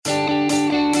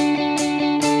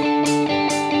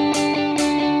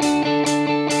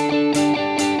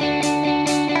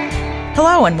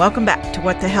Hello and welcome back to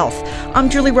What the Health. I'm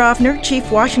Julie Rovner,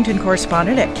 Chief Washington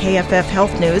Correspondent at KFF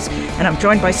Health News, and I'm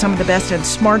joined by some of the best and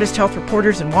smartest health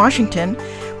reporters in Washington.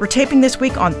 We're taping this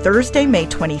week on Thursday, May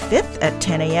 25th at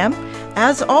 10 a.m.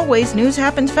 As always, news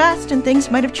happens fast and things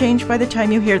might have changed by the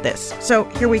time you hear this. So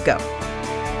here we go.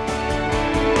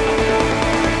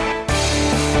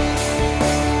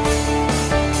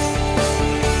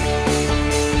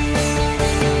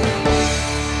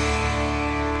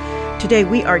 Today,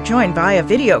 we are joined via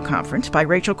video conference by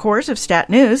Rachel Cohrs of Stat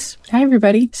News. Hi,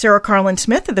 everybody. Sarah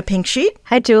Karlin-Smith of The Pink Sheet.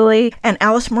 Hi, Julie. And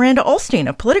Alice Miranda Olstein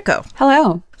of Politico.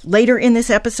 Hello. Later in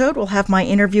this episode, we'll have my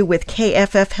interview with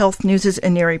KFF Health News'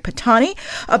 Aneri Patani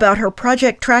about her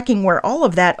project tracking where all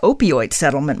of that opioid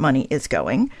settlement money is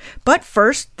going. But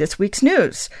first, this week's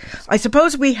news. I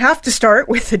suppose we have to start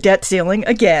with the debt ceiling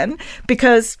again,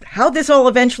 because how this all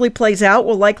eventually plays out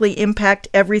will likely impact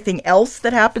everything else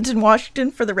that happens in Washington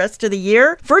for the rest of the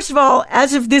year. First of all,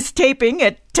 as of this taping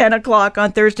at 10 o'clock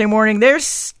on Thursday morning, there's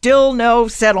still no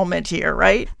settlement here,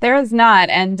 right? There is not.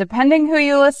 And depending who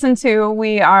you listen to,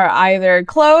 we are either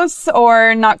close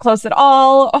or not close at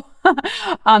all,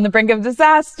 on the brink of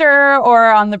disaster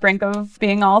or on the brink of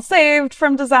being all saved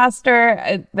from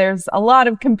disaster. There's a lot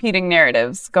of competing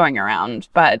narratives going around.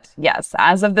 But yes,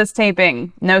 as of this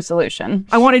taping, no solution.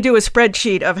 I want to do a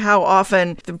spreadsheet of how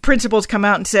often the principals come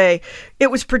out and say,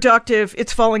 it was productive,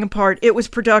 it's falling apart. It was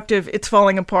productive, it's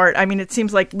falling apart. I mean, it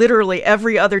seems like literally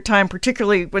every other time,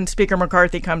 particularly when Speaker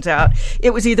McCarthy comes out,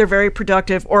 it was either very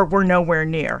productive or we're nowhere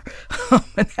near.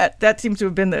 And that seems to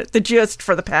have been the gist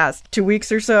for the past 2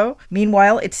 weeks or so.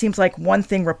 Meanwhile, it seems like one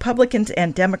thing Republicans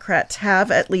and Democrats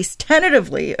have at least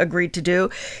tentatively agreed to do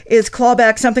is claw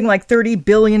back something like $30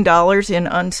 billion in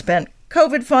unspent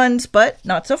COVID funds, but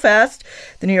not so fast.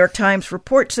 The New York Times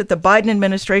reports that the Biden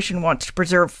administration wants to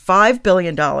preserve $5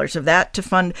 billion of that to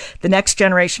fund the next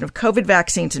generation of COVID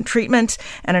vaccines and treatments,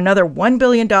 and another $1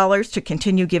 billion to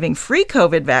continue giving free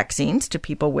COVID vaccines to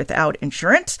people without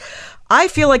insurance. I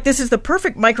feel like this is the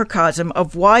perfect microcosm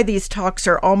of why these talks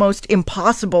are almost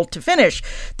impossible to finish.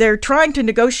 They're trying to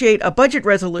negotiate a budget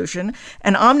resolution,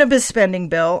 an omnibus spending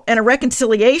bill, and a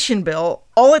reconciliation bill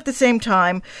all at the same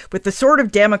time, with the sword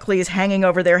of Damocles hanging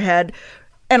over their head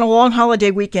and a long holiday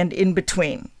weekend in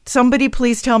between. Somebody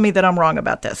please tell me that I'm wrong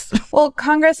about this. Well,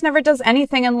 Congress never does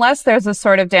anything unless there's a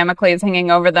sword of Damocles hanging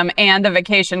over them and a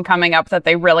vacation coming up that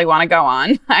they really want to go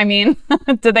on. I mean,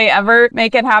 do they ever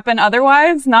make it happen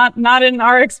otherwise? Not in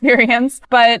our experience.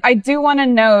 But I do want to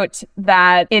note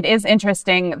that it is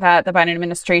interesting that the Biden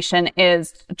administration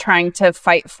is trying to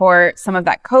fight for some of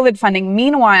that COVID funding.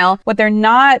 Meanwhile, what they're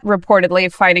not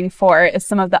reportedly fighting for is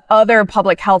some of the other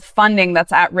public health funding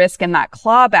that's at risk in that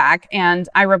clawback. And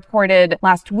I reported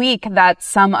last week that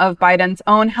some of Biden's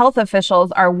own health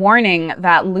officials are warning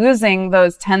that losing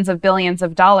those tens of billions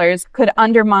of dollars could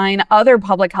undermine other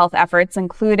public health efforts,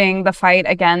 including the fight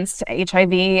against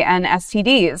HIV and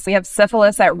STDs. We have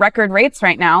syphilis at record rates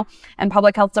right now, and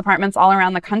public health departments all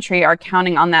around the country are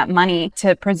counting on that money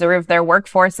to preserve their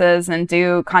workforces and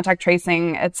do contact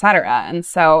tracing, et cetera. And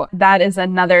so that is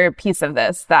another piece of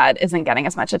this that isn't getting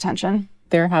as much attention.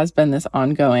 There has been this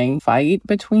ongoing fight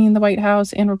between the White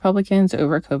House and Republicans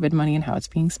over COVID money and how it's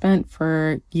being spent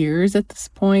for years at this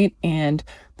point. And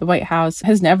the White House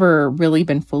has never really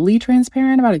been fully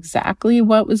transparent about exactly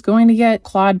what was going to get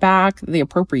clawed back. The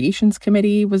Appropriations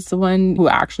Committee was the one who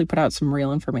actually put out some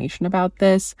real information about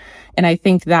this. And I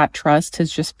think that trust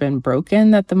has just been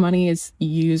broken, that the money is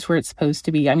used where it's supposed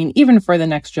to be. I mean, even for the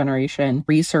Next Generation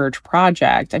Research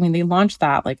Project, I mean, they launched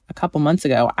that like a couple months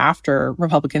ago after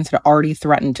Republicans had already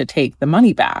threatened to take the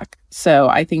money back. So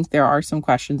I think there are some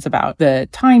questions about the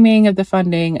timing of the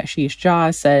funding. Ashish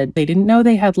Jha said they didn't know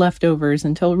they had leftovers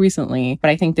until recently, but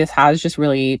I think this has just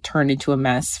really turned into a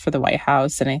mess for the White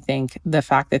House. And I think the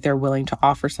fact that they're willing to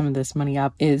offer some of this money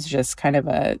up is just kind of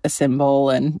a symbol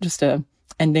and just a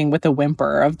ending with a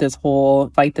whimper of this whole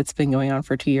fight that's been going on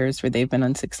for 2 years where they've been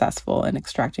unsuccessful in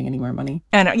extracting any more money.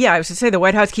 And yeah, I was to say the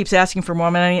White House keeps asking for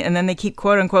more money and then they keep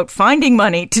quote unquote finding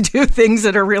money to do things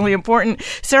that are really important.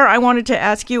 Sarah, I wanted to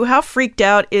ask you, how freaked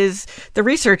out is the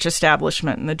research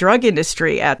establishment and the drug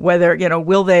industry at whether,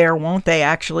 will they or won't they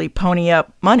actually pony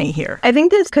up money here? I think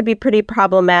this could be pretty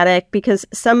problematic because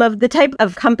some of the type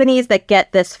of companies that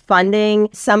get this funding,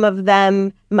 some of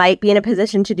them might be in a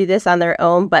position to do this on their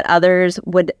own, but others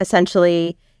would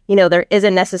essentially, there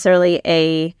isn't necessarily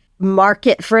a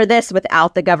market for this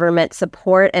without the government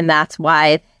support, and that's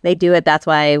why they do it. That's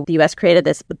why the U.S. created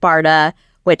this BARDA,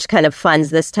 which kind of funds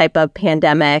this type of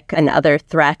pandemic and other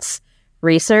threats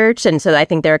research. And so I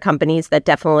think there are companies that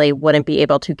definitely wouldn't be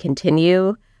able to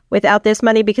continue without this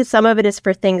money, because some of it is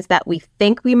for things that we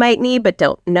think we might need but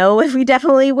don't know if we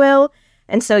definitely will.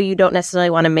 And so you don't necessarily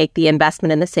want to make the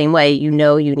investment in the same way you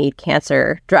need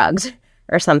cancer drugs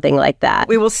or something like that.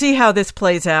 We will see how this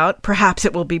plays out. Perhaps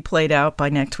it will be played out by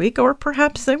next week, or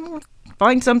perhaps they will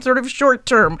find some sort of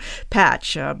short-term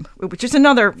patch, which is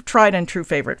another tried and true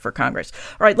favorite for Congress.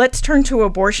 All right, let's turn to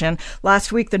abortion.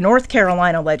 Last week, the North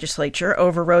Carolina legislature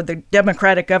overrode the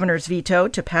Democratic governor's veto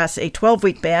to pass a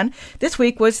 12-week ban. This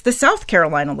week was the South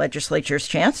Carolina legislature's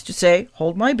chance to say,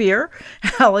 hold my beer.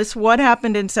 Alice, what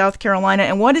happened in South Carolina,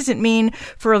 and what does it mean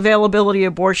for availability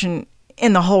of abortion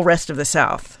in the whole rest of the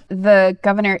South? The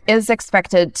governor is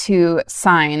expected to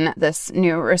sign this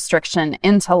new restriction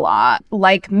into law.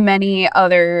 Like many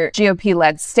other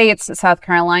GOP-led states, South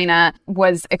Carolina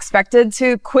was expected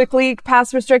to quickly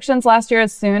pass restrictions last year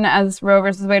as soon as Roe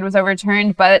versus Wade was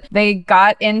overturned, but they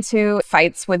got into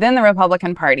fights within the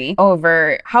Republican Party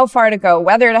over how far to go,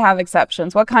 whether to have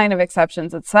exceptions, what kind of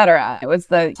exceptions, etc. It was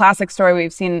the classic story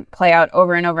we've seen play out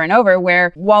over and over and over,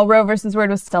 where while Roe versus Wade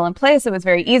was still in place, it was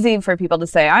very easy for people to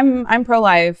say, I'm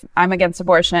pro-life, I'm against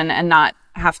abortion, and not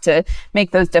have to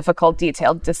make those difficult,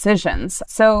 detailed decisions.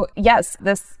 So yes,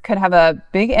 this could have a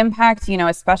big impact,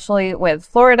 especially with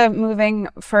Florida moving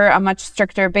for a much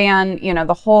stricter ban.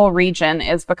 The whole region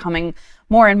is becoming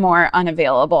more and more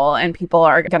unavailable, and people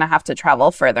are going to have to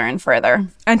travel further and further.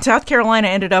 And South Carolina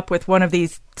ended up with one of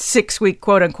these 6-week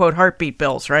quote-unquote heartbeat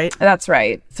bills, right? That's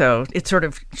right. So it's sort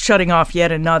of shutting off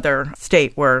yet another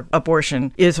state where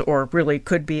abortion is or really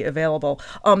could be available.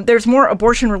 There's more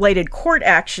abortion-related court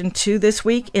action, too, this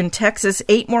week. In Texas,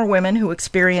 8 more women who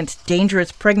experienced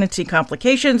dangerous pregnancy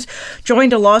complications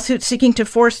joined a lawsuit seeking to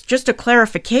force just a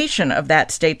clarification of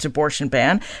that state's abortion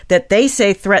ban that they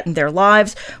say threatened their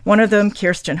lives. One of them,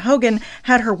 Kirsten Hogan,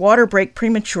 had her water break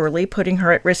prematurely, putting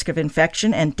her at risk of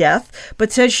infection and death,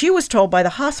 but says she was told by the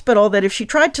hospital that if she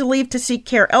tried to leave to seek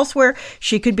care elsewhere,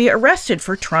 she could be arrested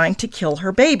for trying to kill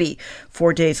her baby.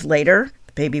 4 days later,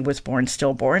 the baby was born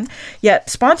stillborn. Yet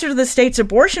sponsors of the state's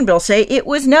abortion bill say it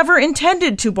was never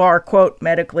intended to bar, quote,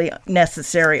 medically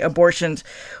necessary abortions.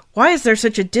 Why is there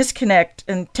such a disconnect?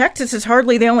 And Texas is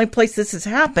hardly the only place this is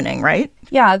happening, right?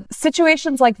 Yeah,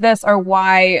 situations like this are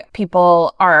why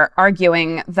people are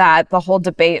arguing that the whole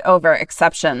debate over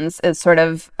exceptions is sort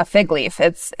of a fig leaf.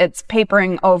 It's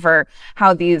papering over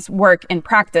how these work in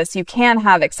practice. You can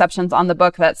have exceptions on the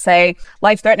book that say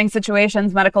life-threatening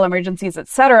situations, medical emergencies,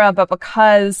 etc., but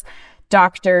because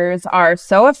doctors are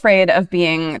so afraid of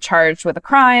being charged with a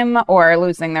crime or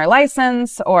losing their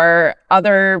license or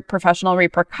other professional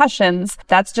repercussions,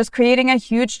 that's just creating a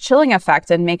huge chilling effect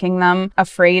and making them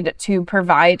afraid to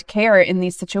provide care in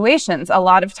these situations. A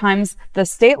lot of times, the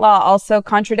state law also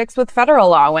contradicts with federal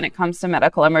law when it comes to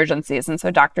medical emergencies. And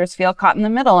so doctors feel caught in the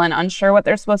middle and unsure what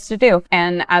they're supposed to do.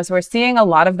 And as we're seeing, a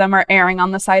lot of them are erring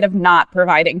on the side of not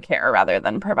providing care rather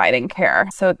than providing care.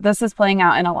 So this is playing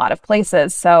out in a lot of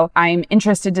places. So I'm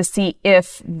interested to see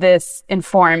if this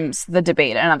informs the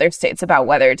debate in other states about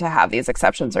whether to have these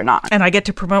exceptions or not. And I get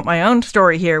to promote my own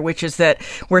story here, which is that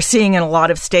we're seeing in a lot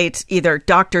of states either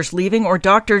doctors leaving or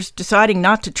doctors deciding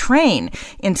not to train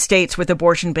in states with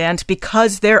abortion bans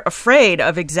because they're afraid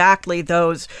of exactly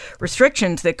those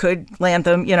restrictions that could land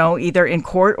them, either in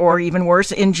court or even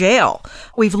worse, in jail.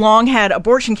 We've long had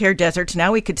abortion care deserts.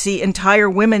 Now we could see entire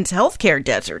women's health care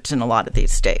deserts in a lot of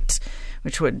these states,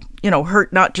 which would,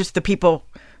 hurt not just the people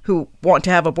who want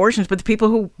to have abortions, but the people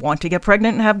who want to get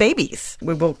pregnant and have babies.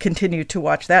 We will continue to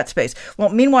watch that space. Well,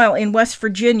 meanwhile, in West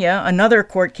Virginia, another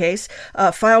court case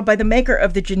filed by the maker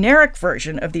of the generic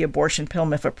version of the abortion pill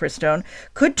mifepristone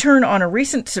could turn on a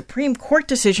recent Supreme Court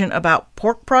decision about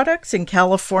pork products in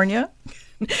California.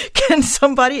 Can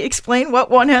somebody explain what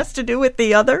one has to do with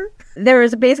the other? There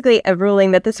was basically a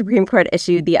ruling that the Supreme Court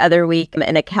issued the other week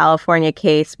in a California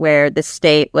case where the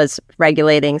state was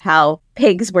regulating how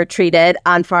pigs were treated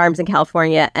on farms in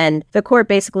California. And the court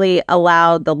basically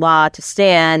allowed the law to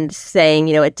stand, saying,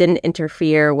 it didn't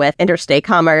interfere with interstate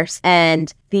commerce.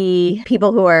 And the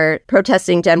people who are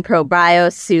protesting GenPro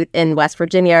Bio's suit in West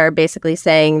Virginia are basically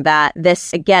saying that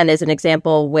this, again, is an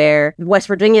example where West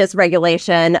Virginia's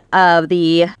regulation of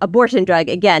the abortion drug,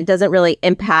 again, doesn't really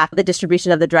impact the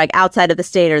distribution of the drug outside of the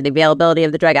state or the availability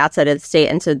of the drug outside of the state.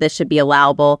 And so this should be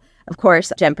allowable of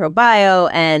course, Genpro Bio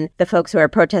and the folks who are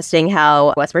protesting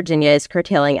how West Virginia is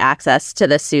curtailing access to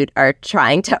the suit are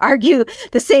trying to argue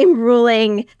the same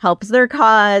ruling helps their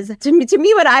cause. To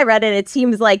me, when I read it, it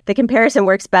seems like the comparison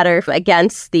works better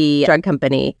against the drug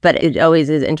company, but it always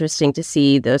is interesting to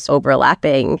see those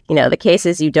overlapping, the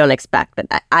cases you don't expect. But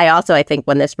I think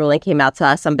when this ruling came out,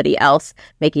 saw somebody else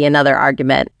making another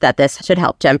argument that this should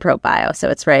help Genpro Bio. So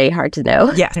it's very hard to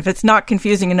know. Yeah, if it's not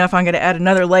confusing enough, I'm going to add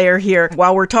another layer here.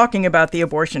 While we're talking about the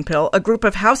abortion pill, a group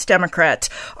of House Democrats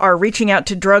are reaching out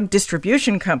to drug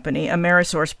distribution company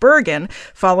AmerisourceBergen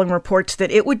following reports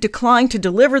that it would decline to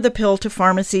deliver the pill to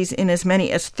pharmacies in as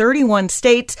many as 31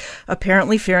 states,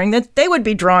 apparently fearing that they would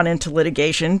be drawn into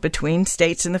litigation between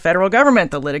states and the federal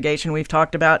government, the litigation we've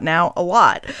talked about now a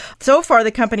lot. So far,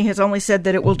 the company has only said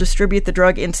that it will distribute the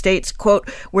drug in states, quote,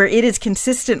 where it is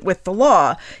consistent with the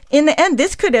law. In the end,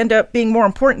 this could end up being more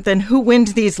important than who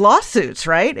wins these lawsuits,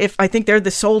 right? If I think they're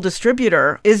the sole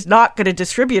distributor is not going to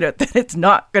distribute it, then it's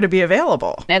not going to be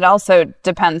available. It also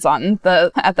depends on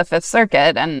at the Fifth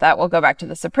Circuit, and that will go back to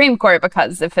the Supreme Court,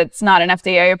 because if it's not an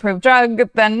FDA-approved drug,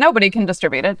 then nobody can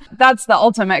distribute it. That's the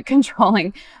ultimate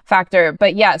controlling factor.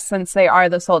 But yes, since they are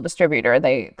the sole distributor,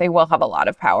 they will have a lot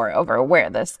of power over where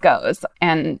this goes.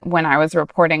 And when I was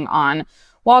reporting on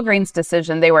Walgreens'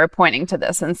 decision, they were pointing to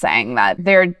this and saying that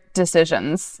their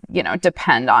decisions,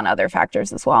 depend on other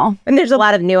factors as well. And there's a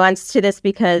lot of nuance to this,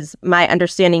 because my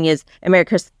understanding is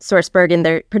AmerisourceBergen,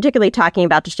 they're particularly talking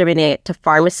about distributing it to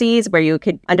pharmacies, where you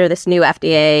could, under this new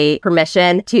FDA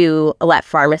permission, to let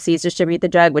pharmacies distribute the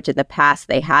drug, which in the past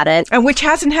they hadn't. And which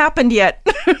hasn't happened yet.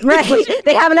 Right.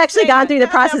 They haven't actually gone through the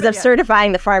process of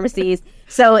certifying the pharmacies.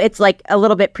 So it's like a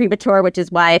little bit premature, which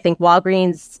is why I think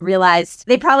Walgreens realized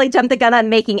they probably jumped the gun on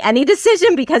making any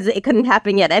decision, because it couldn't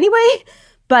happen yet anyway.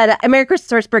 But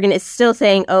AmerisourceBergen is still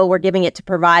saying, we're giving it to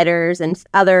providers and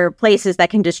other places that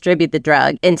can distribute the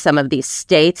drug in some of these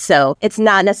states. So it's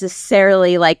not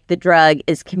necessarily like the drug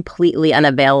is completely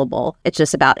unavailable. It's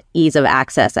just about ease of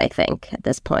access, I think, at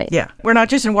this point. Yeah. We're not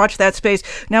just in watch that space.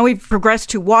 Now we've progressed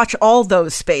to watch all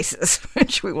those spaces,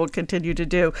 which we will continue to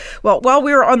do. Well, while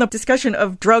we were on the discussion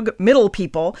of drug middle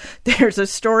people, there's a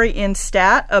story in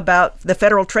Stat about the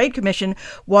Federal Trade Commission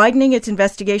widening its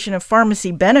investigation of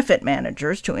pharmacy benefit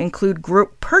managers to include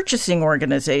group purchasing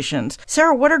organizations.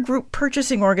 Sarah, what are group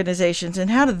purchasing organizations, and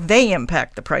how do they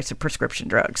impact the price of prescription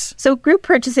drugs? So group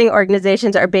purchasing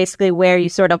organizations are basically where you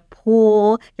sort of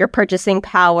pool your purchasing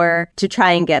power to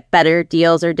try and get better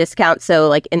deals or discounts. So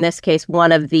like in this case,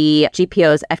 one of the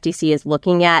GPOs FTC is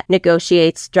looking at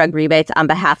negotiates drug rebates on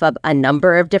behalf of a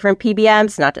number of different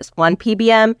PBMs, not just one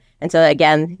PBM. And so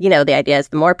again, the idea is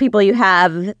the more people you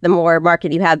have, the more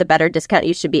market you have, the better discount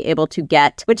you should be able to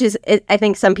get, which is, I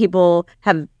think some people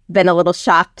have been a little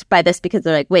shocked by this, because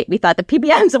they're like, wait, we thought the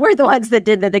PBMs were the ones that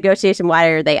did the negotiation. Why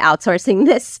are they outsourcing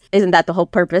this? Isn't that the whole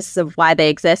purpose of why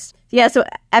they exist? Yeah, so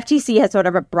FTC has sort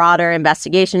of a broader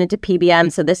investigation into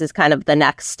PBMs. So this is kind of the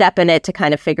next step in it to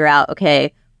kind of figure out,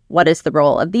 okay, what is the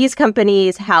role of these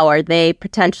companies? How are they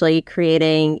potentially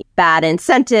creating bad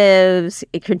incentives,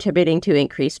 contributing to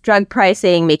increased drug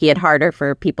pricing, making it harder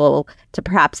for people to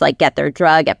perhaps get their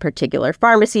drug at particular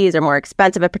pharmacies or more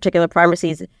expensive at particular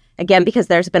pharmacies? Again, because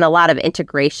there's been a lot of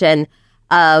integration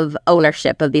of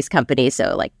ownership of these companies.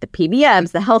 So like the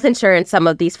PBMs, the health insurance, some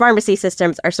of these pharmacy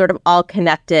systems are sort of all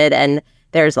connected. And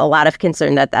there's a lot of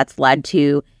concern that that's led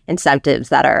to incentives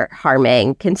that are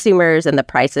harming consumers and the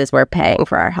prices we're paying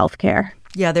for our healthcare.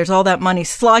 Yeah, there's all that money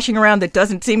sloshing around that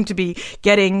doesn't seem to be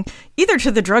getting either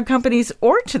to the drug companies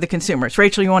or to the consumers.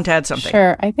 Rachel, you want to add something?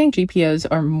 Sure. I think GPOs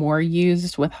are more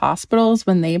used with hospitals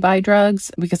when they buy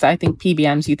drugs, because I think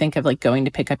PBMs, you think of going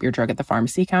to pick up your drug at the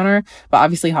pharmacy counter. But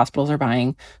obviously hospitals are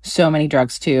buying so many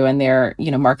drugs too, and their,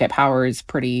 market power is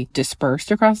pretty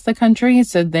dispersed across the country.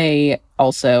 So they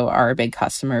also are a big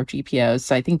customer of GPOs.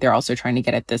 So I think they're also trying to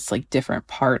get at this different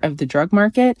part of the drug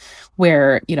market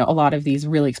where, a lot of these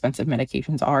really expensive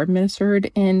medications are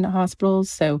administered in hospitals.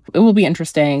 So it will be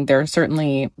interesting. They're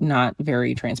certainly not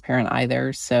very transparent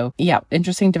either. So yeah,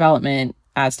 interesting development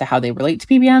as to how they relate to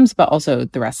PBMs, but also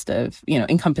the rest of,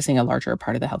 encompassing a larger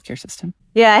part of the healthcare system.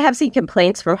 Yeah, I have seen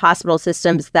complaints from hospital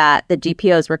systems that the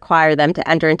GPOs require them to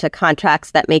enter into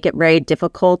contracts that make it very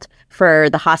difficult for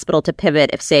the hospital to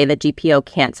pivot if, say, the GPO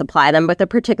can't supply them with a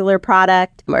particular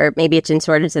product, or maybe it's in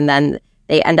shortage and then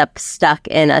they end up stuck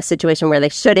in a situation where they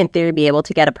should, in theory, be able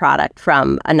to get a product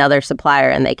from another supplier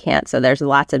and they can't. So there's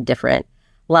lots of different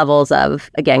levels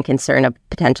of, again, concern of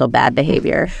potential bad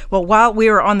behavior. Well, while we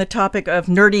were on the topic of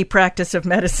nerdy practice of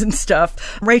medicine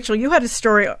stuff, Rachel, you had a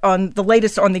story on the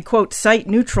latest on the, quote,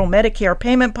 site-neutral Medicare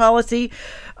payment policy.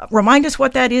 Remind us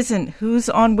what that is and who's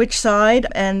on which side.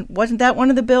 And wasn't that one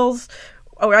of the bills?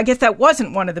 Oh, I guess that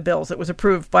wasn't one of the bills that was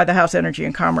approved by the House Energy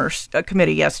and Commerce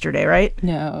Committee yesterday, right?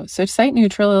 No. So site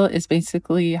neutral is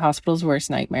basically hospitals'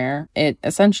 worst nightmare. It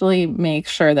essentially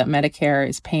makes sure that Medicare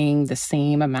is paying the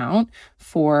same amount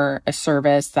for a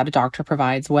service that a doctor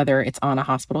provides, whether it's on a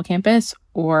hospital campus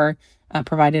or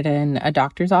provided in a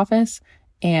doctor's office.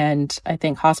 And I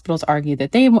think hospitals argue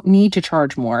that they need to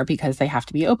charge more because they have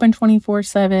to be open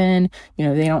 24/7.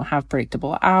 They don't have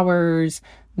predictable hours.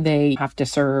 They have to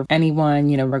serve anyone,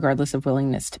 regardless of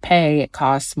willingness to pay. It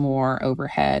costs more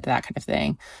overhead, that kind of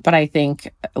thing. But I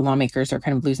think lawmakers are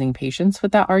kind of losing patience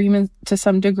with that argument to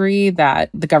some degree, that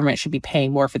the government should be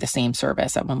paying more for the same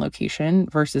service at one location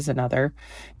versus another.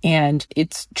 And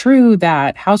it's true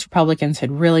that House Republicans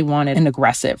had really wanted an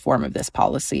aggressive form of this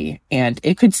policy, and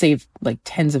it could save like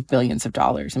tens of billions of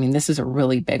dollars. I mean, this is a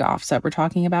really big offset we're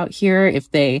talking about here if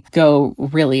they go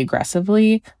really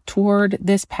aggressively toward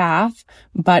this path.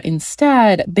 But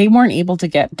instead, they weren't able to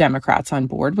get Democrats on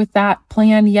board with that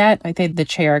plan yet. I think the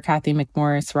chair, Kathy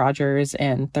McMorris Rogers,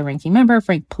 and the ranking member,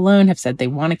 Frank Pallone, have said they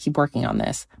want to keep working on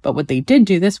this. But what they did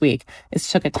do this week is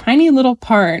took a tiny little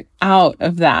part out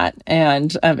of that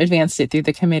and advanced it through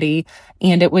the committee.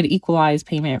 And it would equalize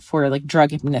payment for like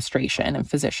drug administration and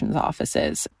physicians'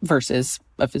 offices versus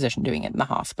a physician doing it in the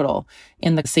hospital.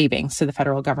 And the savings to the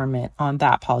federal government on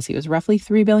that policy was roughly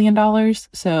 $3 billion.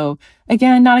 So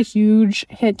again, not a huge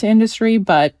hit to industry,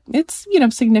 but it's,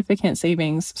 significant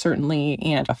savings certainly,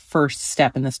 and a first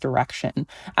step in this direction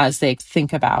as they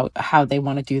think about how they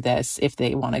want to do this if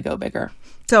they want to go bigger.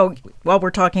 So while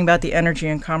we're talking about the Energy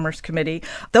and Commerce Committee,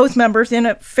 those members in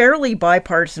a fairly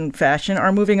bipartisan fashion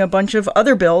are moving a bunch of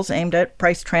other bills aimed at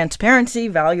price transparency,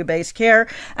 value-based care,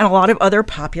 and a lot of other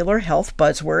popular health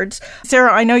buzzwords.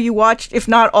 Sarah, I know you watched, if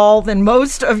not all, then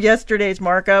most of yesterday's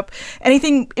markup.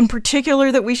 Anything in particular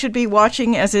that we should be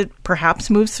watching as it perhaps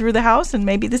moves through the House and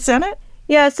maybe the Senate?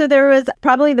 Yeah, so there was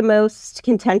probably the most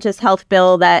contentious health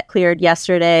bill that cleared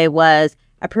yesterday was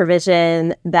a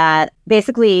provision that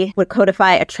basically would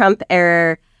codify a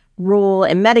Trump-era rule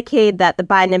in Medicaid that the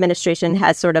Biden administration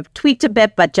has sort of tweaked a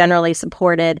bit, but generally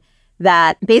supported,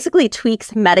 that basically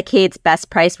tweaks Medicaid's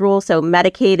best price rule. So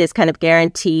Medicaid is kind of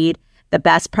guaranteed the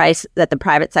best price that the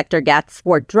private sector gets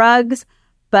for drugs.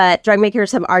 But drug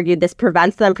makers have argued this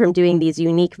prevents them from doing these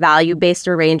unique value-based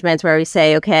arrangements where we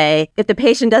say, okay, if the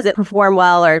patient doesn't perform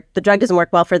well or the drug doesn't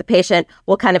work well for the patient,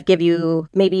 we'll kind of give you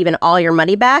maybe even all your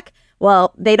money back.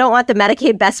 Well, they don't want the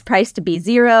Medicaid best price to be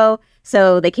zero.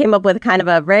 So they came up with kind of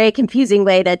a very confusing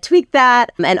way to tweak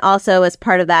that. And also as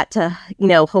part of that to,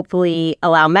 hopefully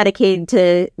allow Medicaid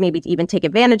to maybe even take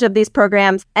advantage of these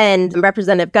programs. And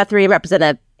Representative Guthrie and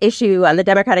Representative Issue on the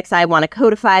Democratic side want to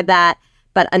codify that.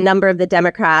 But a number of the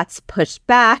Democrats pushed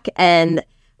back and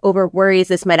over worries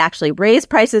this might actually raise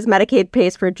prices Medicaid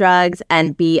pays for drugs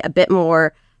and be a bit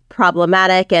more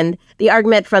problematic. And the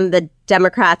argument from the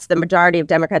Democrats, the majority of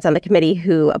Democrats on the committee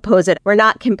who oppose it, were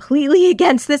not completely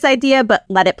against this idea, but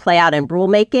let it play out in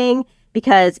rulemaking.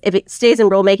 Because if it stays in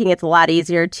rulemaking, it's a lot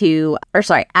easier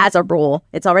as a rule,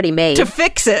 it's already made. To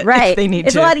fix it, right? If they need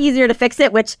it's to. a lot easier to fix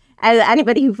it, which as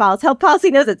anybody who follows health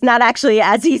policy knows, it's not actually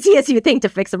as easy as you think to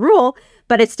fix a rule.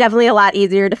 But it's definitely a lot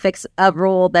easier to fix a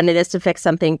rule than it is to fix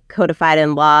something codified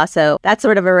in law. So that's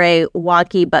sort of a very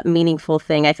wonky but meaningful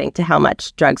thing, I think, to how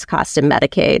much drugs cost in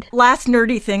Medicaid. Last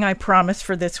nerdy thing I promised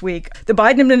for this week. The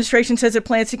Biden administration says it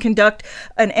plans to conduct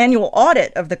an annual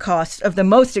audit of the cost of the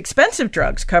most expensive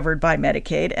drugs covered by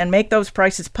Medicaid and make those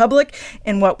prices public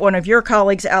in what one of your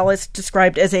colleagues, Alice,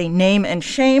 described as a name and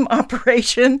shame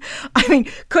operation. I mean,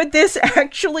 could this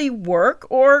actually work,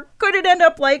 or could it end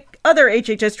up like other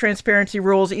HHS transparency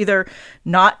rules, either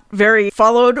not very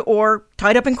followed or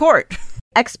tied up in court?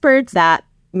 Experts that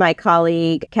my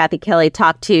colleague Kathy Kelly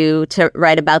talked to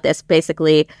write about this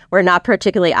basically were not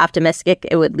particularly optimistic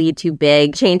it would lead to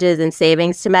big changes in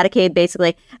savings to Medicaid.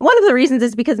 Basically, one of the reasons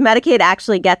is because Medicaid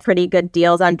actually gets pretty good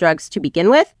deals on drugs to begin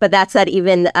with. But that said,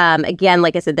 even again,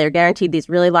 like I said, they're guaranteed these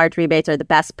really large rebates are the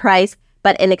best price.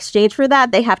 But in exchange for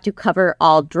that, they have to cover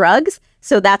all drugs.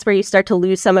 So that's where you start to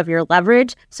lose some of your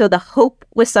leverage. So the hope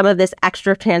with some of this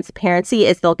extra transparency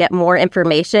is they'll get more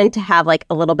information to have like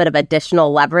a little bit of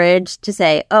additional leverage to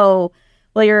say, oh,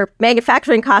 well, your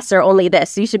manufacturing costs are only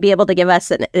this. So you should be able to give us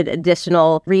an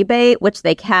additional rebate, which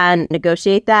they can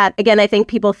negotiate that. Again, I think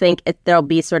people think there'll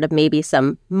be sort of maybe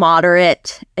some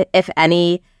moderate, if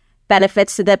any,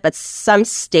 benefits to that, but some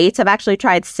states have actually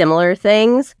tried similar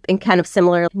things in kind of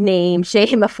similar name,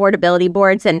 shame, affordability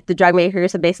boards. And the drug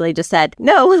makers have basically just said,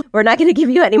 no, we're not going to give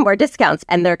you any more discounts.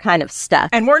 And they're kind of stuck.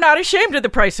 And we're not ashamed of the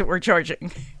price that we're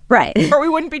charging. Right. Or we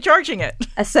wouldn't be charging it.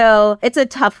 So it's a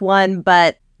tough one,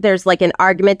 but there's like an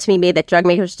argument to be made that drug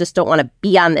makers just don't want to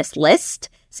be on this list.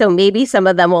 So maybe some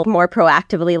of them will more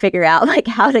proactively figure out like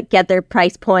how to get their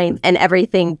price point and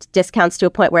everything discounts to a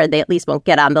point where they at least won't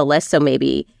get on the list. So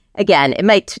maybe, again, it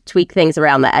might tweak things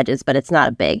around the edges, but it's not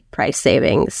a big price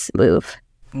savings move.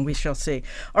 We shall see.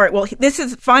 All right. Well, this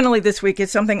is finally this week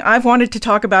is something I've wanted to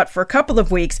talk about for a couple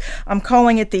of weeks. I'm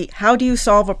calling it the How Do You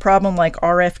Solve a Problem Like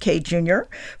RFK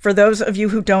Jr.? For those of you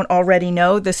who don't already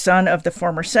know, the son of the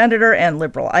former senator and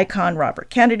liberal icon Robert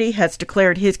Kennedy has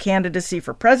declared his candidacy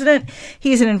for president.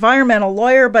 He's an environmental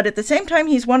lawyer, but at the same time,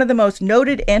 he's one of the most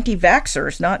noted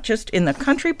anti-vaxxers, not just in the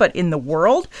country, but in the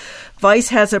world. Vice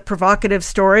has a provocative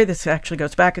story, this actually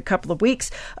goes back a couple of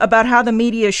weeks, about how the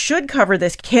media should cover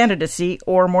this candidacy,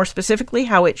 or more specifically,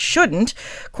 how it shouldn't.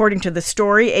 According to the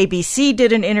story, ABC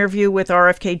did an interview with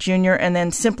RFK Jr. and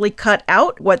then simply cut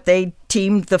out what they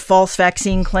deemed the false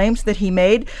vaccine claims that he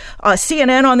made.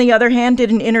 CNN, on the other hand,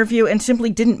 did an interview and simply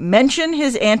didn't mention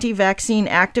his anti-vaccine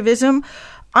activism.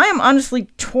 I am honestly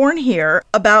torn here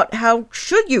about how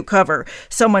should you cover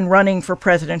someone running for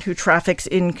president who traffics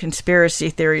in conspiracy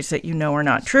theories that you know are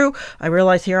not true. I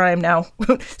realize here I am now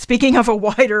speaking of a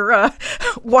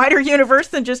wider universe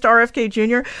than just RFK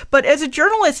Jr. But as a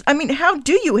journalist, I mean, how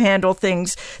do you handle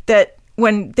things that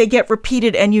when they get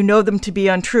repeated and you know them to be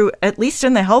untrue, at least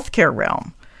in the healthcare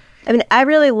realm? I mean, I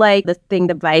really like the thing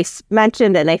that Vice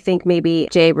mentioned, and I think maybe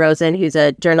Jay Rosen, who's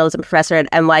a journalism professor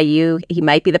at NYU, he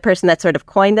might be the person that sort of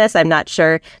coined this. I'm not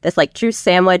sure. This like truth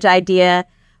sandwich idea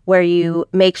where you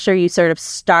make sure you sort of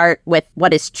start with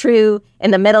what is true. In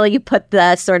the middle, you put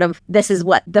the sort of, this is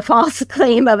what the false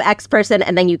claim of X person,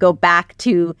 and then you go back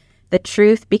to the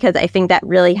truth, because I think that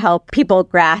really helps people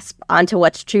grasp onto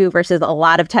what's true versus a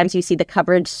lot of times you see the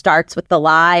coverage starts with the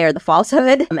lie or the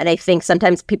falsehood. And I think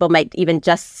sometimes people might even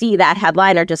just see that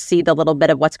headline or just see the little bit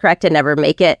of what's correct and never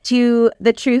make it to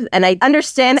the truth. And I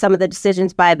understand some of the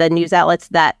decisions by the news outlets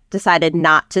that decided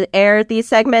not to air these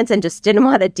segments and just didn't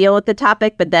want to deal with the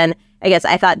topic. But then I guess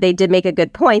I thought they did make a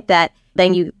good point that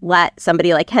then you let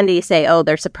somebody like Kennedy say, oh,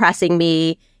 they're suppressing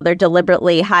me, they're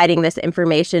deliberately hiding this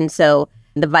information. So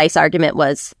the Vice argument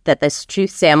was that this truth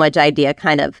sandwich idea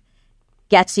kind of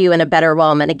gets you in a better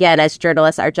realm. And again, as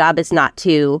journalists, our job is not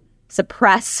to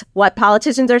suppress what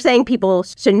politicians are saying. People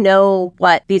should know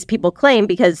what these people claim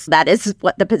because that is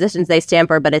what the positions they stand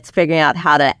for, but it's figuring out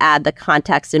how to add the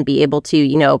context and be able to,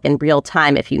 you know, in real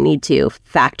time, if you need to,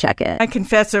 fact check it. I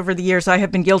confess over the years I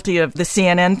have been guilty of the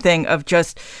CNN thing of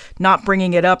just not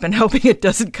bringing it up and hoping it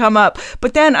doesn't come up.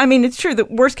 But then, I mean, it's true, the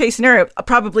worst case scenario,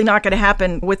 probably not going to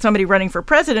happen with somebody running for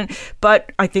president,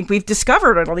 but I think we've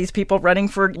discovered all these people running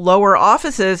for lower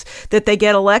offices that they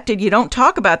get elected. You don't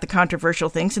talk about the controversial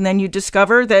things, and then you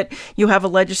discover that you have a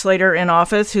legislator in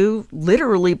office who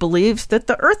literally believes that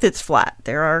the earth is flat.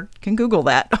 Can Google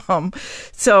that.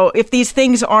 So if these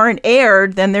things aren't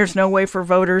aired, then there's no way for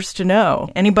voters to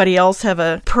know. Anybody else have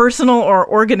a personal or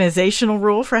organizational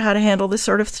rule for how to handle this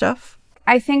sort of stuff?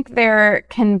 I think there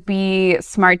can be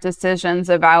smart decisions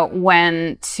about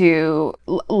when to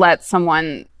let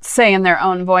someone say in their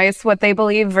own voice what they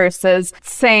believe versus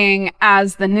saying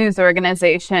as the news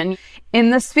organization. In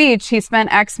the speech, he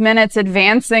spent X minutes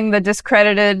advancing the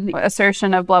discredited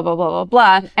assertion of blah, blah, blah, blah,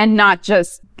 blah, and not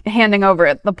just handing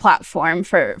over the platform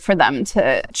for them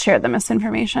to share the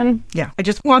misinformation. Yeah, I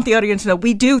just want the audience to know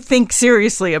we do think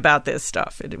seriously about this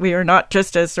stuff. We are not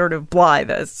just as sort of blithe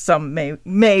as some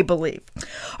may believe.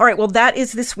 All right, well, that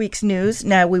is this week's news.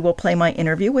 Now we will play my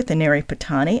interview with Aneri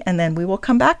Pattani, and then we will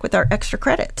come back with our extra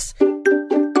credits.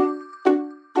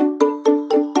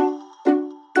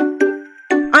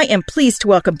 I am pleased to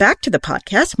welcome back to the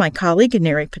podcast my colleague,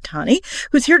 Aneri Pattani,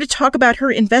 who's here to talk about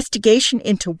her investigation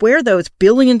into where those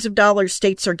billions of dollars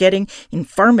states are getting in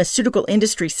pharmaceutical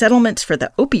industry settlements for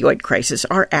the opioid crisis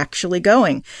are actually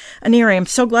going. Aneri, I'm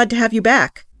so glad to have you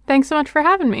back. Thanks so much for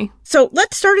having me. So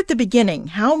let's start at the beginning.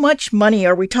 How much money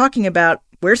are we talking about?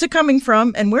 Where's it coming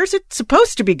from, and where's it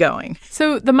supposed to be going?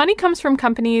 So the money comes from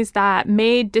companies that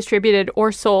made, distributed,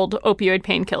 or sold opioid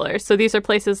painkillers. So these are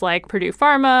places like Purdue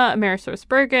Pharma,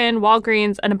 AmerisourceBergen,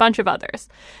 Walgreens, and a bunch of others.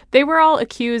 They were all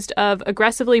accused of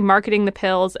aggressively marketing the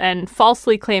pills and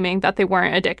falsely claiming that they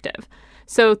weren't addictive.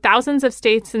 So thousands of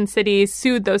states and cities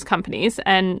sued those companies,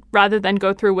 and rather than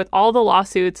go through with all the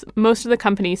lawsuits, most of the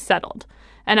companies settled.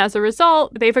 And as a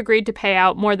result, they've agreed to pay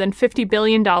out more than $50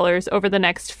 billion over the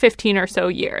next 15 or so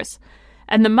years.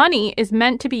 And the money is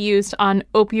meant to be used on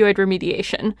opioid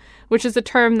remediation, which is a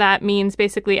term that means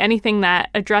basically anything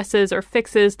that addresses or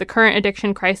fixes the current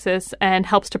addiction crisis and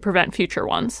helps to prevent future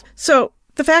ones. So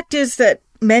the fact is that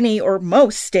many or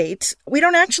most states, we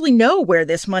don't actually know where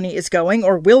this money is going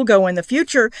or will go in the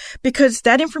future because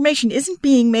that information isn't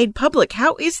being made public.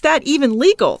 How is that even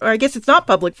legal? Or I guess it's not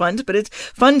public funds, but it's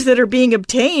funds that are being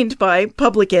obtained by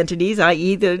public entities,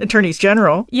 i.e. the attorneys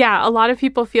general. Yeah, a lot of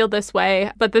people feel this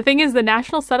way. But the thing is, the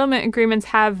national settlement agreements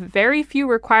have very few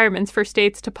requirements for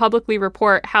states to publicly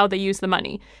report how they use the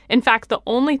money. In fact, the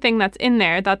only thing that's in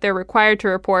there that they're required to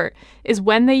report is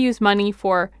when they use money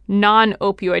for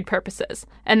non-opioid purposes.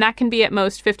 And that can be at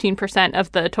most 15%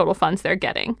 of the total funds they're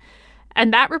getting.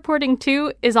 And that reporting,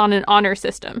 too, is on an honor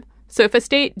system. So if a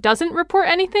state doesn't report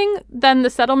anything, then the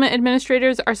settlement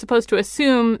administrators are supposed to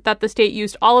assume that the state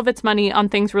used all of its money on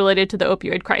things related to the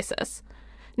opioid crisis.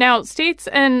 Now, states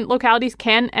and localities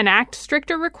can enact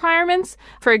stricter requirements.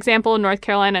 For example, North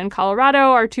Carolina and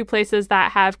Colorado are two places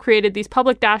that have created these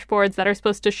public dashboards that are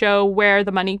supposed to show where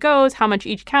the money goes, how much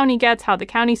each county gets, how the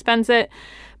county spends it.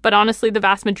 But honestly, the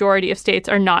vast majority of states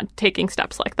are not taking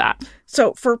steps like that.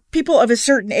 So for people of a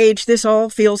certain age, this all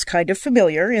feels kind of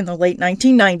familiar. In the late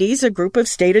 1990s, a group of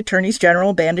state attorneys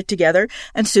general banded together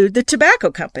and sued the tobacco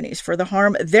companies for the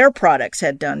harm their products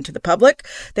had done to the public.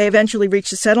 They eventually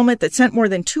reached a settlement that sent more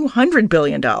than $200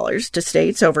 billion to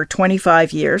states over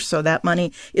 25 years. So that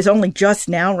money is only just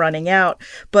now running out.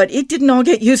 But it didn't all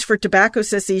get used for tobacco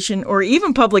cessation or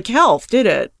even public health, did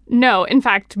it? No, in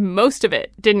fact, most of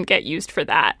it didn't get used for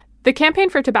that. The Campaign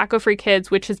for Tobacco-Free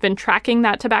Kids, which has been tracking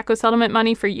that tobacco settlement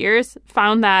money for years,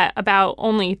 found that about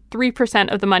only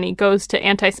 3% of the money goes to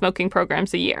anti-smoking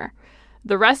programs a year.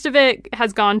 The rest of it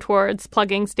has gone towards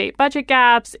plugging state budget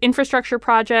gaps, infrastructure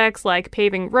projects like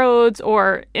paving roads,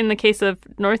 or in the case of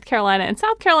North Carolina and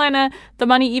South Carolina, the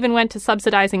money even went to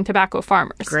subsidizing tobacco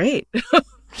farmers. Great.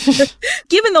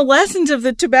 Given the lessons of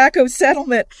the tobacco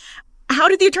settlement, how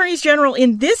did the attorneys general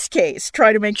in this case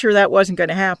try to make sure that wasn't going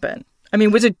to happen? I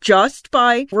mean, was it just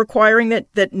by requiring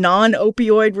that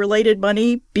non-opioid related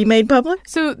money be made public?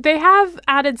 So they have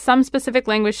added some specific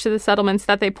language to the settlements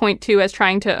that they point to as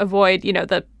trying to avoid,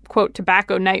 the quote,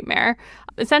 tobacco nightmare.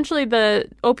 Essentially, the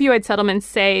opioid settlements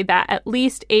say that at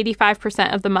least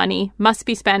 85% of the money must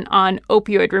be spent on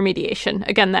opioid remediation.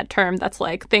 Again, that term that's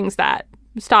like things that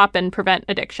stop and prevent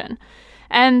addiction.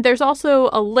 And there's also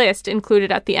a list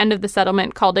included at the end of the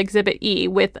settlement called Exhibit E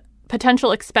with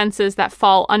potential expenses that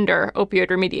fall under opioid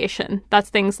remediation. That's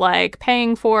things like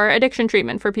paying for addiction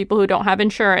treatment for people who don't have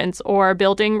insurance, or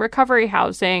building recovery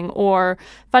housing, or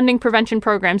funding prevention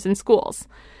programs in schools.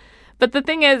 But the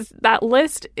thing is, that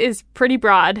list is pretty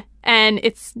broad and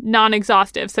it's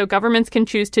non-exhaustive, so governments can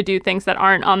choose to do things that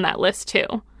aren't on that list too.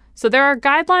 So there are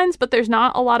guidelines, but there's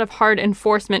not a lot of hard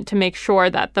enforcement to make sure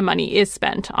that the money is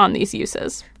spent on these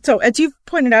uses. So as you've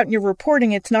pointed out in your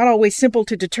reporting, it's not always simple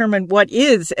to determine what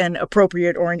is an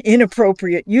appropriate or an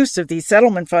inappropriate use of these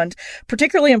settlement funds,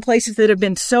 particularly in places that have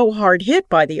been so hard hit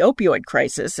by the opioid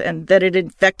crisis and that it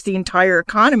affects the entire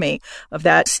economy of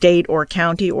that state or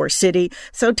county or city.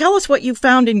 So tell us what you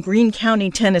found in Greene County,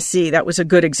 Tennessee. That was a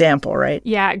good example, right?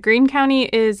 Yeah, Greene County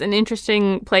is an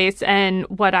interesting place, and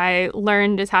what I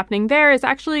learned is happening there is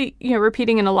actually,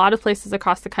 repeating in a lot of places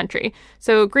across the country.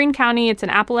 So Greene County, it's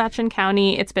an Appalachian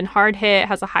county. It's been hard hit,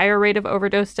 has a higher rate of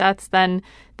overdose deaths than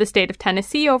the state of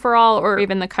Tennessee overall, or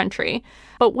even the country.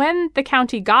 But when the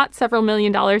county got several $1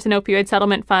 million in opioid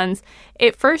settlement funds,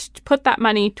 it first put that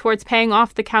money towards paying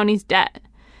off the county's debt.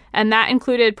 And that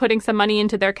included putting some money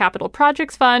into their capital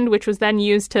projects fund, which was then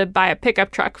used to buy a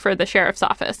pickup truck for the sheriff's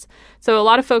office. So a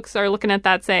lot of folks are looking at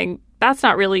that saying, that's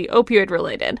not really opioid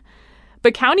related.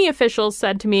 But county officials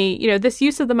said to me, this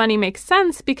use of the money makes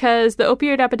sense because the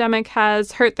opioid epidemic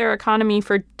has hurt their economy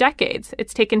for decades.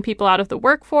 It's taken people out of the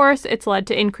workforce. It's led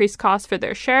to increased costs for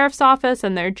their sheriff's office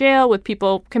and their jail with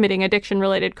people committing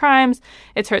addiction-related crimes.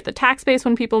 It's hurt the tax base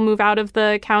when people move out of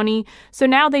the county. So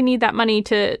now they need that money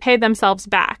to pay themselves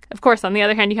back. Of course, on the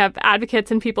other hand, you have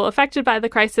advocates and people affected by the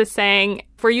crisis saying,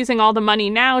 if we're using all the money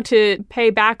now to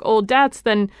pay back old debts,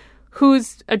 then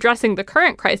who's addressing the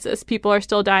current crisis? People are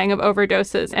still dying of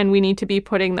overdoses, and we need to be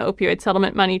putting the opioid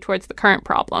settlement money towards the current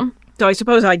problem. So I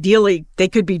suppose ideally they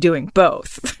could be doing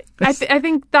both. I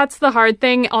think that's the hard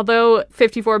thing. Although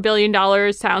 $54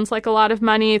 billion sounds like a lot of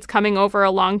money, it's coming over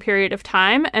a long period of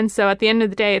time. And so at the end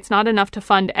of the day, it's not enough to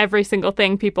fund every single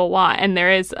thing people want. And there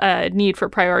is a need for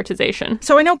prioritization.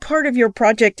 So I know part of your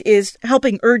project is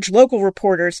helping urge local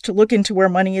reporters to look into where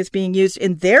money is being used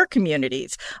in their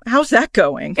communities. How's that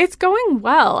going? It's going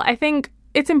well. I think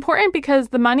It's important because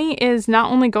the money is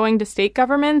not only going to state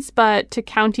governments, but to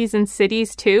counties and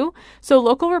cities too. So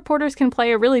local reporters can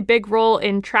play a really big role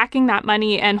in tracking that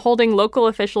money and holding local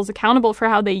officials accountable for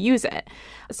how they use it.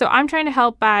 So I'm trying to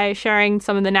help by sharing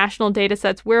some of the national data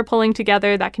sets we're pulling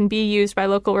together that can be used by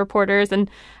local reporters. And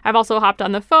I've also hopped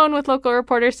on the phone with local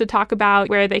reporters to talk about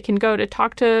where they can go to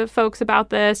talk to folks about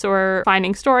this or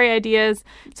finding story ideas.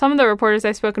 Some of the reporters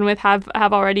I've spoken with have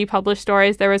already published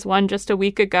stories. There was one just a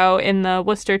week ago in the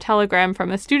Worcester Telegram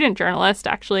from a student journalist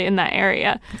actually in that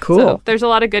area. Cool. So there's a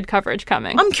lot of good coverage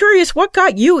coming. I'm curious, what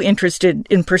got you interested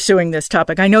in pursuing this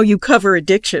topic? I know you cover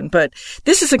addiction, but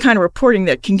this is the kind of reporting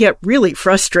that can get really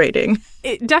frustrating.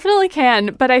 It definitely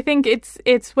can, but I think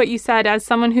it's what you said. As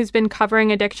someone who's been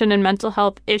covering addiction and mental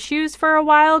health issues for a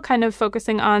while, kind of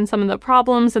focusing on some of the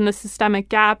problems and the systemic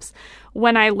gaps,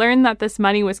 when I learned that this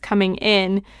money was coming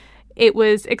in, it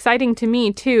was exciting to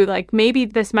me too. Like, maybe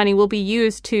this money will be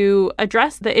used to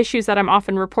address the issues that I'm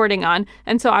often reporting on.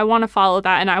 And so I want to follow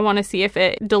that, and I want to see if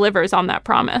it delivers on that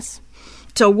promise.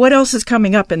 So what else is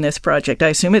coming up in this project? I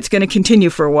assume it's going to continue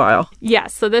for a while.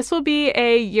 Yes. So this will be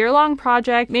a year-long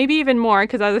project, maybe even more,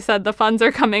 because as I said, the funds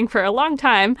are coming for a long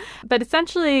time. But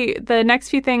essentially, the next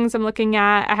few things I'm looking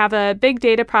at, I have a big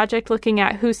data project looking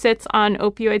at who sits on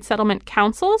opioid settlement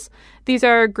councils. These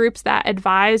are groups that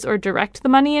advise or direct the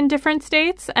money in different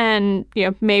states and,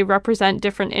 may represent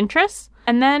different interests.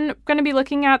 And then going to be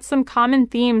looking at some common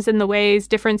themes in the ways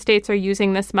different states are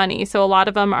using this money. So a lot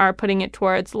of them are putting it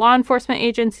towards law enforcement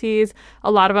agencies. A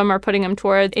lot of them are putting them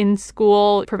towards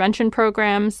in-school prevention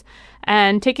programs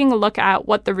and taking a look at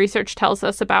what the research tells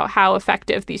us about how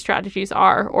effective these strategies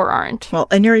are or aren't. Well,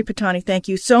 Aneri Pattani, thank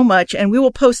you so much. And we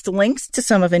will post the links to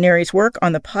some of Aneri's work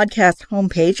on the podcast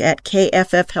homepage at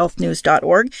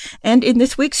kffhealthnews.org and in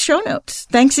this week's show notes.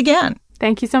 Thanks again.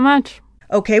 Thank you so much.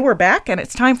 Okay, we're back, and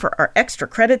it's time for our extra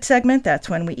credit segment. That's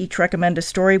when we each recommend a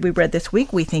story we read this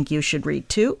week we think you should read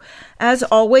too. As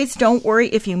always, don't worry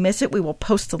if you miss it. We will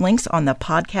post the links on the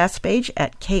podcast page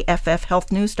at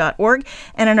kffhealthnews.org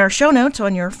and in our show notes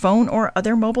on your phone or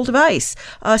other mobile device.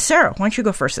 Sarah, why don't you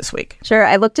go first this week? Sure.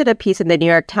 I looked at a piece in the New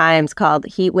York Times called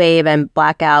Heat Wave and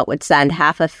Blackout Would Send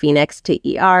Half of Phoenix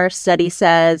to ER, study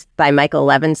says, by Michael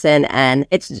Levinson. And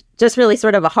it's just really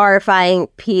sort of a horrifying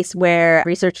piece where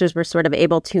researchers were sort of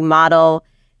able to model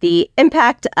the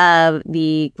impact of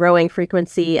the growing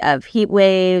frequency of heat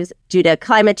waves due to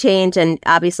climate change. And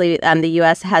obviously, the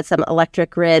U.S. has some electric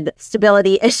grid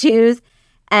stability issues,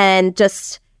 and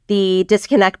just the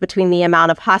disconnect between the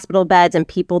amount of hospital beds and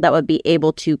people that would be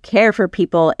able to care for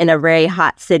people in a very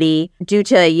hot city due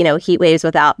to, heat waves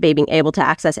without being able to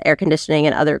access air conditioning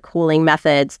and other cooling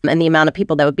methods, and the amount of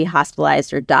people that would be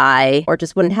hospitalized or die or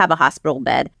just wouldn't have a hospital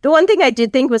bed. The one thing I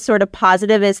did think was sort of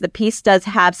positive is the piece does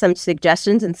have some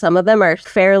suggestions, and some of them are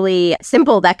fairly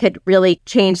simple that could really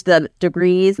change the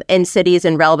degrees in cities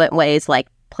in relevant ways, like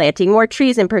planting more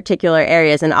trees in particular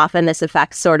areas. And often this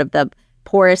affects sort of the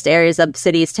poorest areas of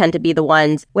cities tend to be the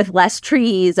ones with less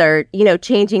trees or,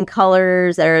 changing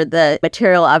colors or the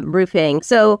material of roofing.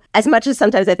 So as much as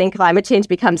sometimes I think climate change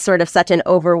becomes sort of such an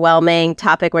overwhelming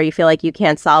topic where you feel like you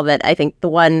can't solve it, I think the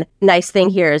one nice thing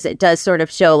here is it does sort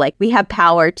of show like we have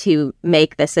power to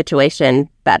make the situation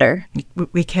better.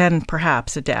 We can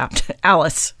perhaps adapt.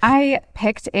 Alice. I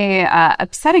picked a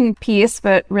upsetting piece,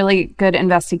 but really good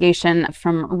investigation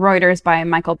from Reuters by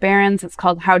Michael Behrens. It's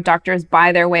called How Doctors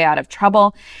Buy Their Way Out of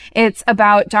Trouble. It's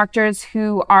about doctors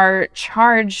who are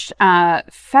charged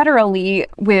federally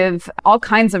with all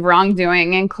kinds of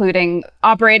wrongdoing, including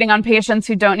operating on patients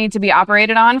who don't need to be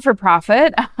operated on for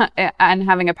profit and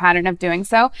having a pattern of doing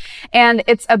so. And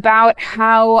it's about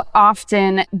how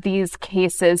often these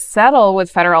cases settle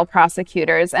with federal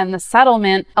prosecutors, and the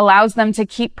settlement allows them to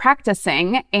keep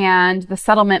practicing, and the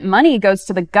settlement money goes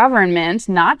to the government,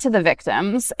 not to the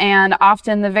victims. And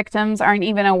often the victims aren't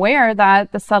even aware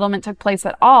that the settlement took place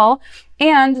at all.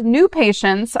 And new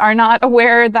patients are not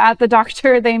aware that the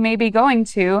doctor they may be going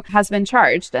to has been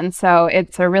charged. And so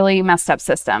it's a really messed up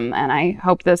system, and I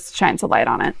hope this shines a light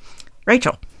on it.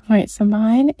 Rachel. All right, so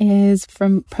mine is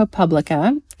from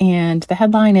ProPublica, and the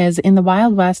headline is, "In the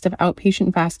Wild West of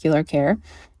Outpatient Vascular Care,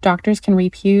 Doctors Can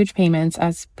Reap Huge Payments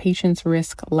as Patients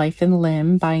Risk Life and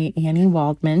Limb," by Annie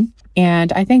Waldman.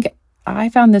 And I think I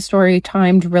found this story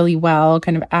timed really well,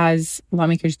 kind of as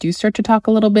lawmakers do start to talk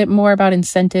a little bit more about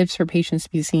incentives for patients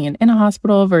to be seen in a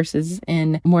hospital versus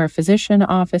in more physician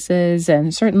offices.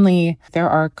 And certainly there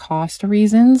are cost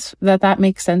reasons that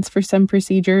makes sense for some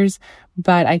procedures.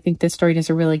 But I think this story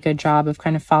does a really good job of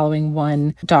kind of following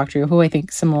one doctor who I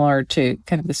think, similar to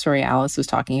kind of the story Alice was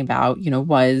talking about,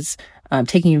 was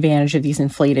taking advantage of these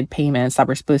inflated payments that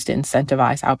were supposed to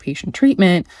incentivize outpatient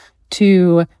treatment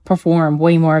to perform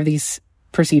way more of these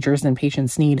procedures than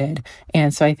patients needed.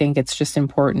 And so I think it's just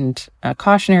important, a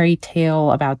cautionary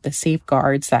tale about the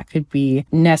safeguards that could be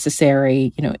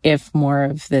necessary, if more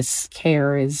of this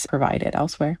care is provided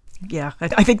elsewhere. Yeah,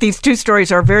 I think these two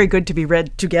stories are very good to be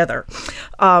read together.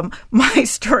 My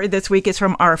story this week is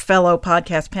from our fellow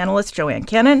podcast panelist, Joanne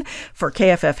Kennan, for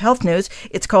KFF Health News.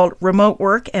 It's called Remote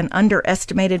Work and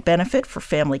Underestimated Benefit for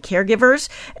Family Caregivers,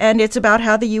 and it's about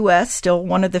how the U.S., still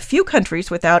one of the few countries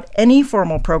without any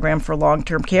formal program for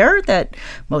long-term care that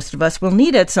most of us will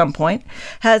need at some point,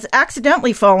 has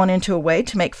accidentally fallen into a way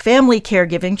to make family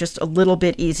caregiving just a little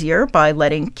bit easier by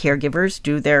letting caregivers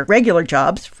do their regular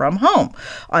jobs from home,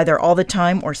 either all the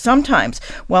time or sometimes.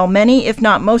 While many, if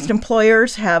not most,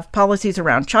 employers have policies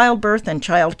around childbirth and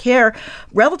child care,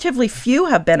 relatively few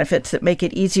have benefits that make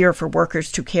it easier for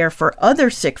workers to care for other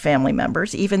sick family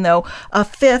members, even though a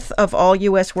fifth of all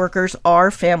U.S. workers are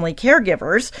family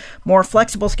caregivers. More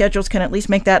flexible schedules can at least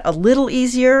make that a little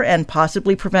easier and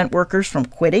possibly prevent workers from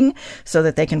quitting so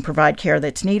that they can provide care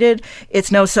that's needed.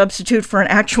 It's no substitute for an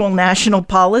actual national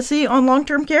policy on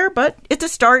long-term care, but it's a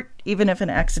start, even if an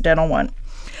accidental one.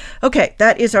 Okay,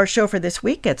 that is our show for this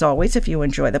week. As always, if you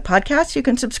enjoy the podcast, you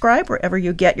can subscribe wherever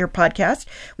you get your podcast.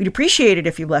 We'd appreciate it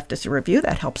if you left us a review.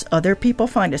 That helps other people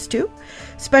find us too.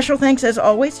 Special thanks, as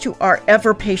always, to our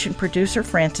ever-patient producer,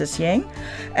 Francis Yang.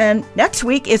 And next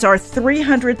week is our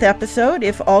 300th episode.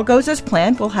 If all goes as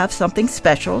planned, we'll have something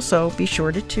special, so be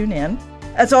sure to tune in.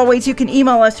 As always, you can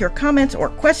email us your comments or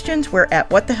questions. We're at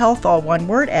whatthehealth, all one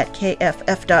word, at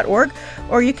kff.org.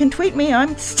 Or you can tweet me.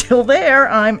 I'm still there.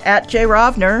 I'm at Jay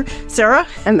Rovner. Sarah?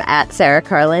 I'm at Sarah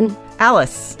Carlin.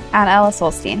 Alice? At Alice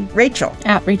Holstein. Rachel?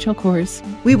 At Rachel Kors.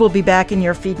 We will be back in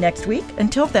your feed next week.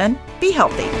 Until then, be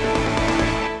healthy.